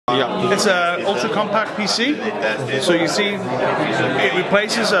Yeah. It's an ultra compact PC. So you see, it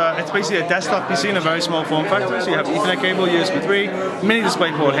replaces, it's basically a desktop PC in a very small form factor. So you have Ethernet cable, USB 3,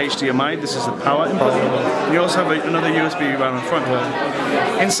 mini-DisplayPort, HDMI. This is the power input. You also have another USB right in front.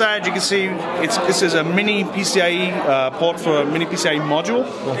 Inside, you can see this is a mini PCIe port for a mini PCIe module.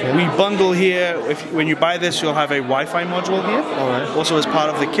 Okay. We bundle here. When you buy this, you'll have a Wi-Fi module here. Also as part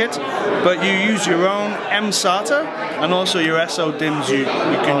of the kit. But you use your own mSATA and also your SO DIMMs. You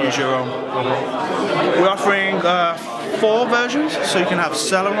can use your own. We're offering 4 versions, so you can have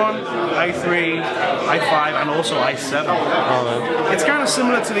Celeron, i3, i5, and also i7. It's kind of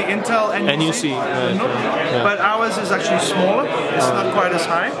similar to the Intel NUC, but ours is actually smaller. It's not quite as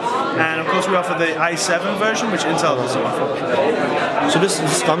high, and of course we offer the i7 version, which Intel doesn't offer. So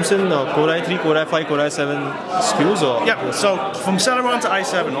this comes in Core i3, Core i5, Core i7 SKUs, or? Yeah. So from Celeron to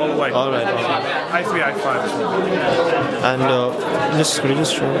i7 all the way. All right. i3, i5. And could you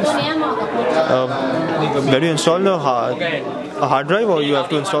just show us? Where do you install the hard drive, or you have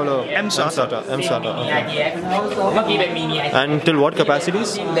to install a mSATA? Okay. And till what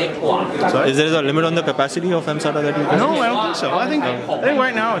capacities? Is there a limit on the capacity of mSATA that you can? No, I don't think so. I think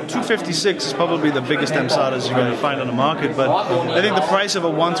right now 256 is probably the biggest mSATAs you're going to find on the market, but I think the price of a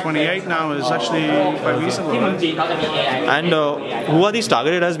 128 now is actually quite reasonable. And who are these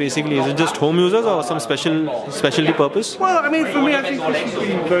targeted as basically? Is it just home users or some specialty purpose? Well, I mean, for me, I think this would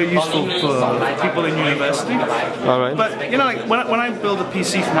be very useful for people in university. All right. But you know, like when I build a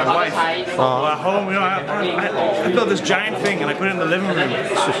PC for my wife at home, you know, I build this giant thing and I put it in the living room.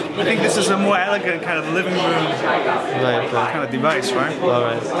 I think this is a more elegant kind of living room kind of device, right? All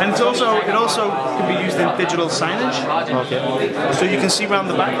right. And it also can be used in digital signage. Okay. So you can see around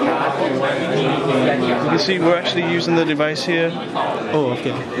the back. You can see we're actually using the device here. Oh,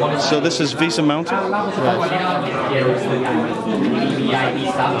 okay. So this is VESA mounted.